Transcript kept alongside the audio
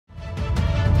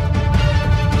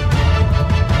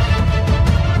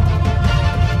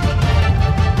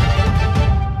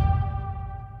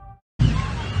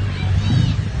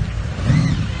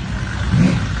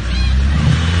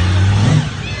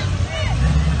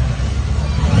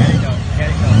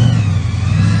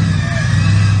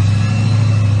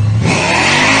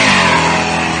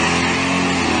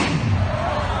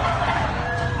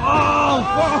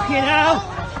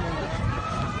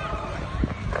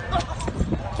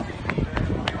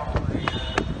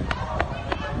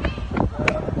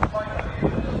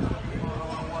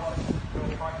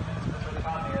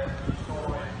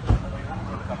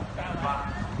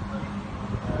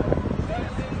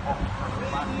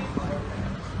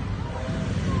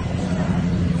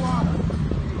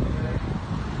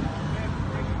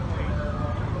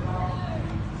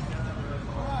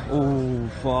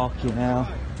Fucking hell.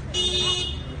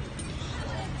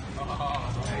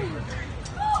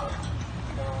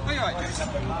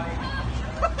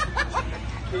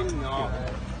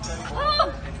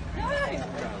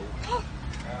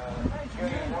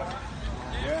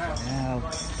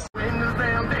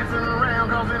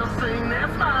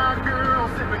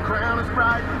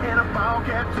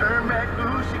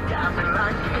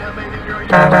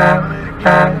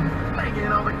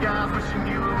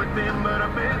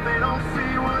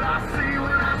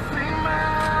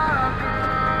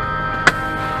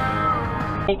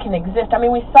 It can exist. I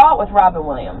mean, we saw it with Robin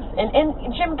Williams and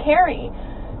Jim Carrey.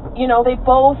 You know, they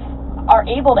both are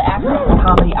able to act in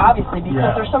comedy, obviously,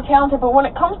 because they're so talented. But when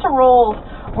it comes to roles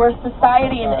where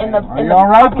society and the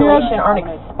population aren't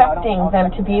expecting them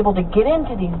to be able to get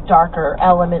into these darker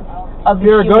elements of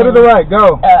the human, go to the right,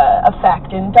 go.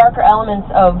 Effect and darker elements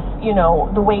of, you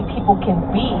know, the way people can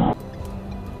be.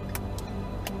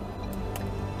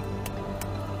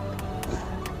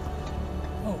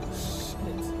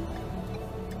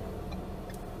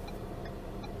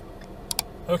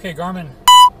 Okay, Garmin,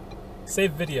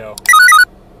 save video.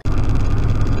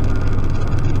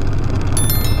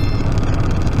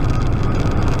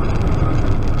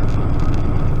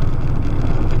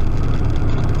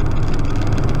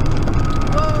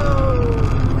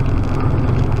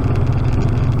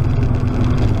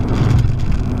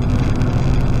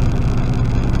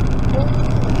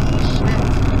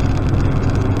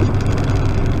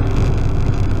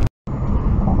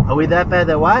 Are we that bad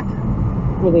at what?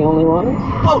 We're the only ones.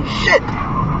 Oh shit!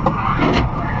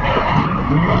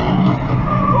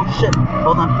 Oh shit!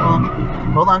 Hold on.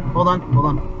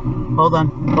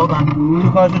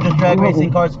 Two cars are just drag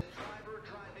racing cars.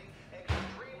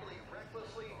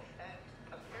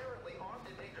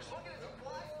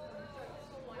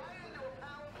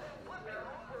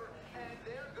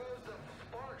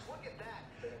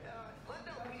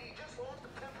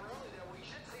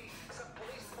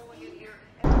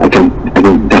 I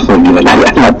can definitely give an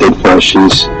update for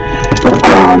us.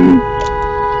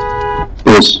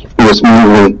 It was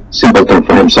really simpleton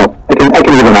for him, so I can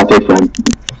give an update for him.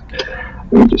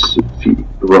 Let me just see if he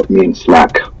wrote me in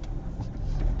Slack.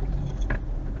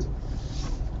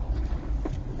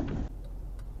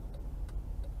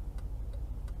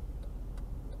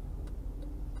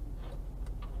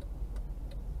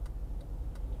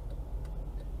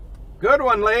 Good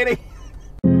one, lady.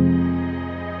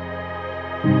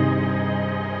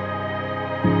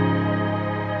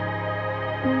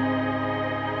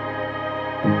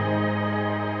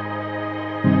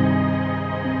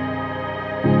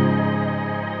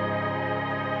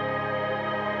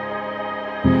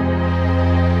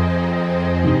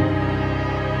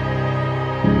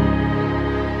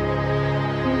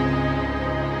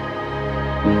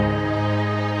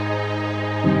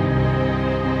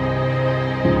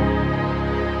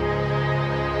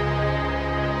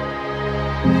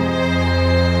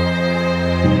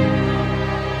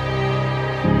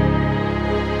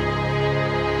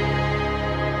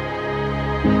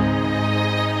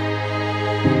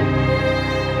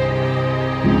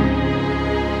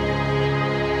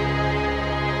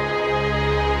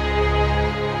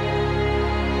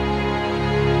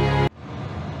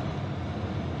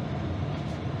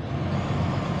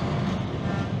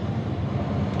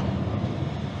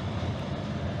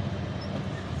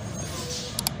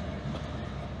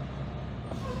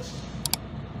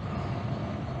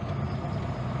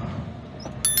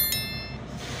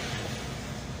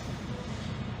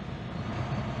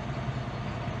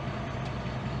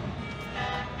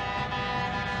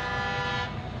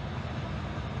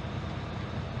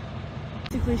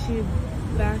 Basically, she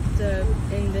backed up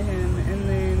into him, and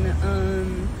then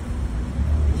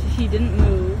he didn't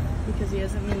move because he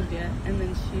hasn't moved yet, and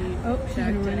then she backed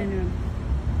in.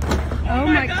 Oh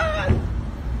my god!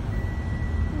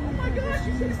 Oh my god,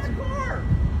 she's in my car!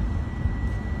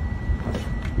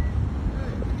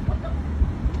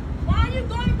 Why are you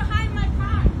going behind my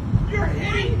car? You're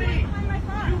hitting me! Behind my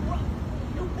car. You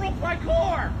broke my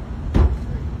car!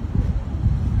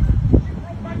 You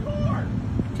broke my car!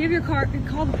 Do you have your car?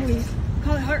 Call the police.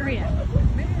 Call it heart rate.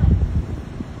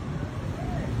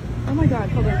 Oh my god,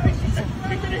 hold on.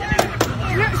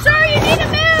 Sir, you need to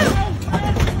move!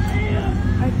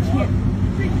 I can't.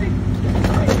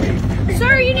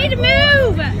 Sir, you need to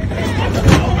move!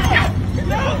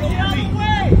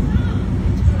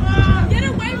 Get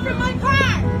away from my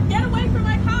car! Get away from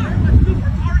my car!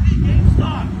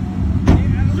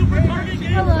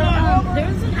 Hello, there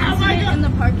was an accident in the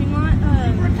parking lot,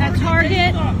 at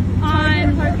Target,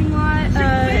 on parking lot,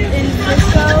 in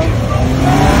Frisco.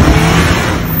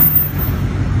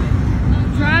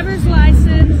 Driver's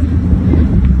license,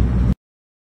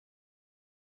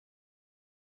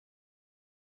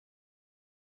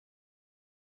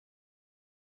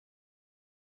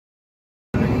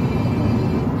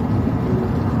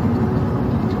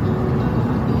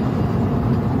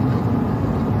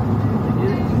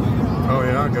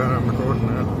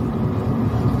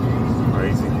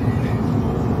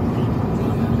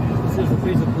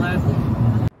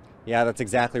 Yeah, that's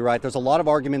exactly right. There's a lot of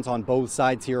arguments on both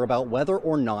sides here about whether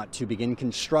or not to begin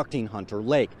constructing Hunter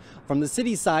Lake. From the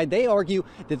city side, they argue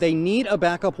that they need a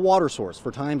backup water source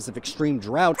for times of extreme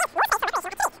drought.